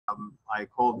I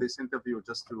called this interview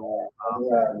just to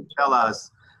tell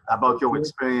us about your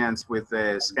experience with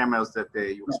the scammers that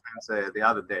you experienced the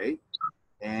other day.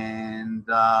 And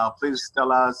please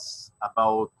tell us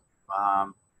about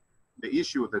the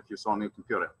issue that you saw on your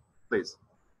computer, please.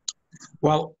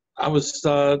 Well, I was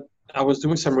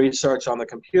doing some research on the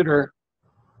computer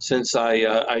since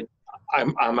I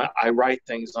write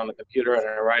things on the computer, and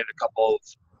I write a couple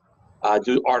of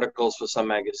do articles for some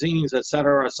magazines,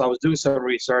 etc. So I was doing some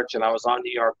research, and I was on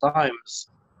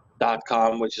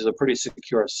NewYorkTimes.com, which is a pretty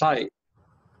secure site,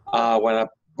 when a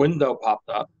window popped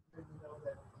up,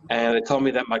 and it told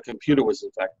me that my computer was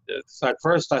infected. So at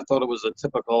first I thought it was a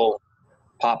typical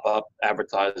pop-up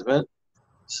advertisement.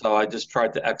 So I just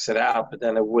tried to exit out, but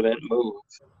then it wouldn't move.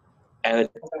 And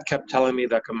it kept telling me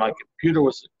that my computer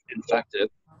was infected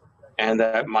and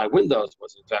that my Windows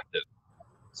was infected.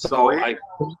 So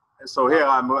here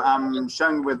I'm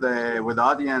sharing with the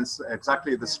audience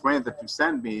exactly the screen that you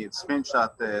sent me. It's a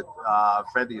screenshot that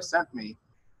Freddy sent me,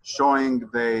 showing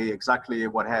exactly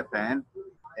what happened.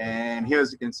 And here,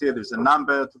 as you can see, there's a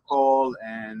number to call.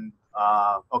 And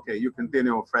okay, you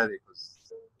continue, Freddy, because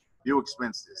you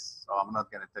experienced this, so I'm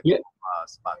not going to take your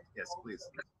spot. Yes, please.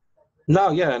 No,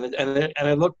 yeah, and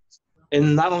it looked,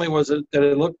 and not only was it that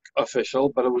it looked official,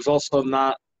 but it was also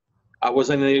not. I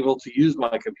wasn't able to use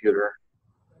my computer,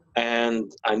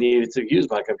 and I needed to use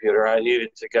my computer. I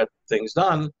needed to get things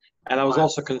done, and I was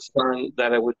also concerned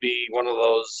that it would be one of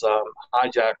those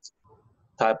hijacked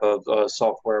type of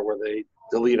software where they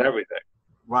delete everything.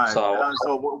 Right.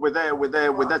 So with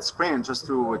that screen, just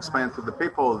to explain to the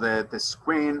people, that the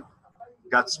screen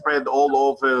got spread all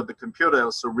over the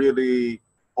computer. So really,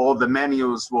 all the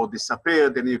menus will disappear.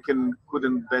 Then you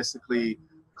couldn't basically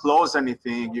close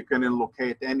anything. You couldn't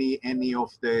locate any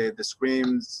of the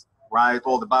screens, right?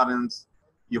 All the buttons.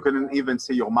 You couldn't even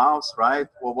see your mouse, right?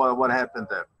 Well, what happened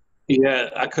there? Yeah,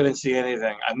 I couldn't see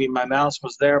anything. I mean, my mouse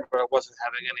was there, but it wasn't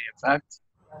having any effect.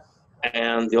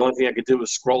 And the only thing I could do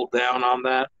was scroll down on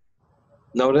that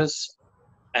notice,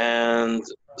 and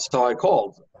so I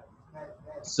called.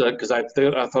 So because I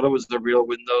thought it was the real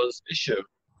Windows issue,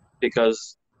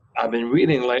 because I was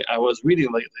reading lately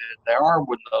that there are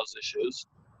Windows issues.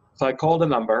 So I called a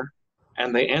number,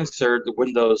 and they answered the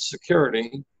Windows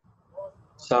security.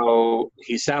 So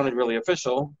he sounded really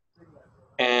official,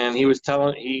 and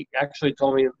he actually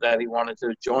told me that he wanted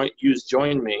to use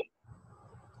Join Me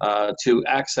to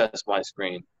access my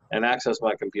screen and access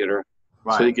my computer,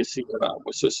 right, so he could see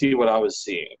what I was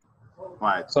seeing.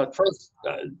 Right. So at first,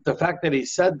 the fact that he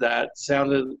said that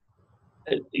sounded,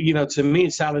 to me,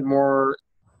 it sounded more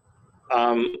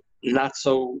not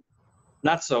so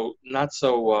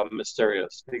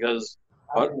mysterious, because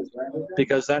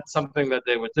that's something that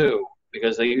they would do,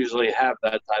 because they usually have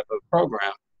that type of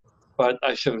program. But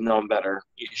I should have known better.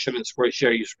 You shouldn't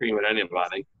share your screen with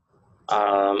anybody.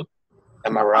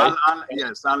 Am I right?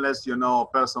 Yes, unless you know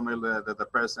personally the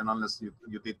person, unless you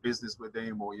did business with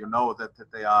them, or you know that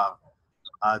they are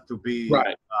to be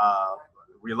right,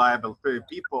 reliable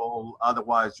people.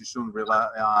 Otherwise, you shouldn't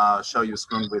share your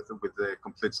screen with the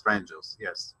complete strangers.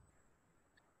 Yes.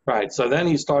 Right. So then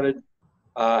he started,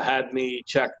 had me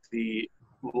check the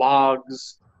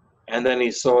logs, and then he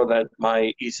saw that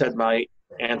he said my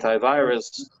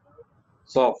antivirus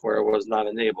software was not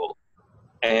enabled.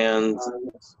 And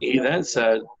he then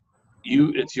said,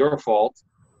 it's your fault.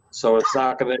 So it's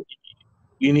not going to,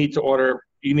 you need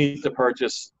to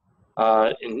purchase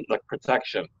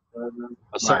protection,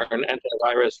 a certain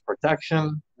antivirus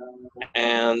protection.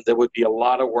 And there would be a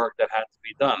lot of work that had to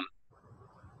be done.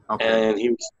 Okay. And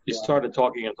he started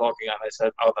talking, and I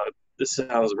said, oh, this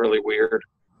sounds really weird.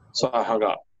 So I hung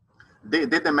up.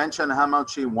 Did they mention how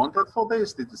much he wanted for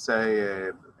this? Did they say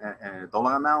a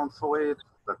dollar amount for it?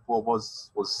 Like, what was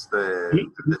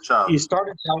the charge? He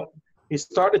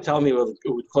started telling me it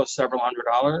would cost several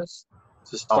 $100s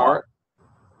to start.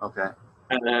 Oh. Okay.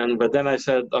 But then I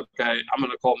said, okay, I'm going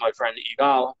to call my friend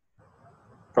Yigal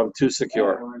from Too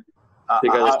Secure,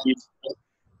 because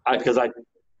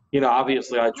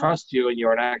obviously I trust you, and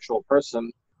you're an actual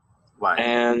person. Right.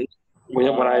 And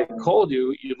when I called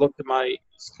you, you looked at my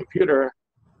computer,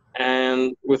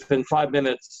 and within 5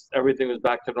 minutes, everything was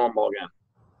back to normal again.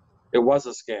 It was a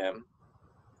scam,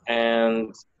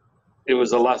 and it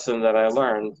was a lesson that I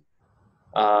learned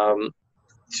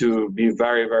to be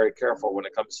very, very careful when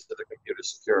it comes to the computer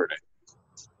security.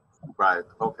 Right.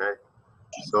 Okay.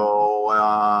 So,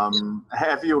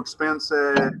 have you experienced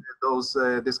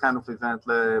this kind of event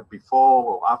before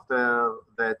or after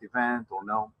that event, or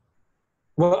no?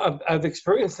 Well, I've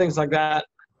experienced things like that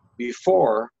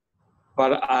before,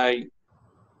 but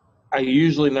I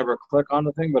usually never click on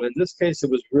the thing, but in this case, it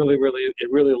was really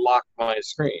locked my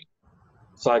screen.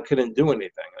 So I couldn't do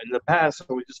anything. In the past, it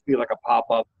would just be like a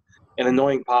pop-up, an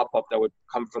annoying pop-up that would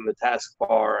come from the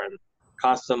taskbar and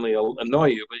constantly annoy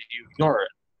you, but you ignore it,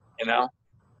 you know?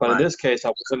 But in this case, I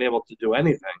wasn't able to do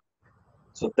anything.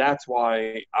 So that's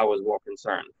why I was more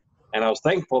concerned. And I was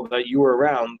thankful that you were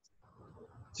around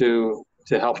to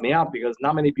help me out, because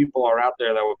not many people are out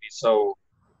there that would be so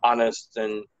honest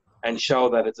and show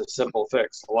that it's a simple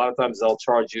fix. A lot of times they'll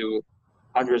charge you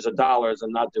hundreds of dollars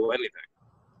and not do anything.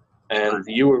 And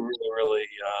you were really,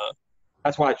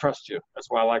 that's why I trust you. That's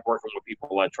why I like working with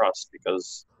people I trust,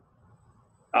 because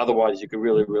otherwise you could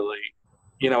really,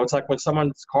 it's like when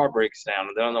someone's car breaks down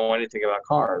and they don't know anything about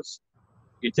cars,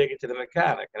 you take it to the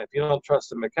mechanic. And if you don't trust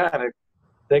the mechanic,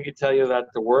 they could tell you that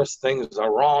the worst things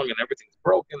are wrong and everything's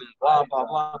broken and blah, blah,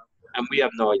 blah. And we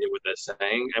have no idea what they're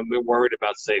saying. And we're worried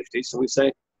about safety. So we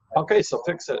say, okay, so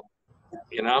fix it,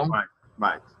 you know?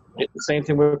 Right. It's the same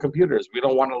thing with computers. We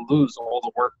don't want to lose all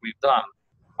the work we've done.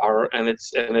 And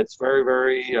it's very,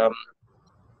 very,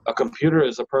 a computer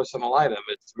is a personal item.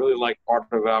 It's really like part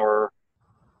of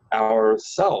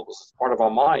ourselves, part of our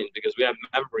mind, because we have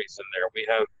memories in there. We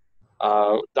have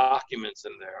documents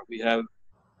in there. We have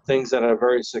things that are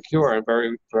very secure and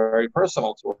very, very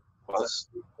personal to us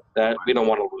that we don't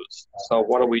want to lose. So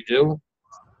what do?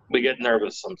 We get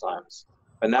nervous sometimes.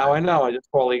 And now I know. I just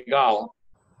call Yigal,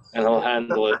 and he'll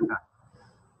handle it.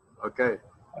 Okay.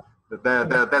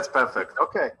 That's perfect.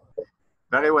 Okay.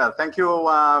 Very well. Thank you,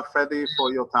 Freddy,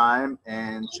 for your time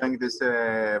and sharing this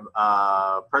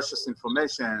precious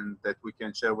information that we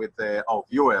can share with our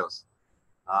viewers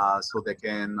so they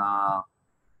can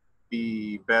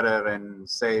be better and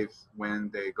safe when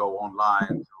they go online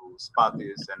to spot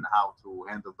this and how to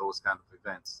handle those kind of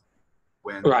events.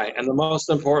 Right. And the most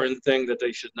important thing that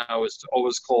they should know is to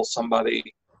always call somebody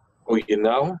who you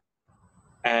know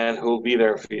and who will be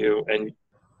there for you, and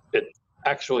it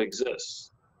actually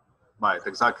exists. Right,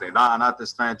 exactly. Not a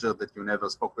stranger that you never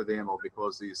spoke with him, or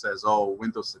because he says, "Oh,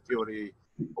 Windows security,"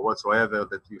 or whatsoever,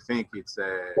 that you think it's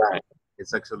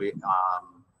it's actually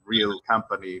real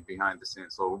company behind the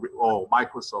scenes, or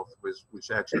Microsoft, which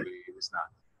actually is not.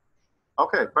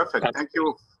 Okay, perfect. Thank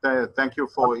you. Thank you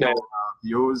for your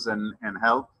views and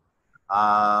help.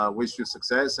 Wish you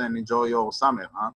success and enjoy your summer. Huh?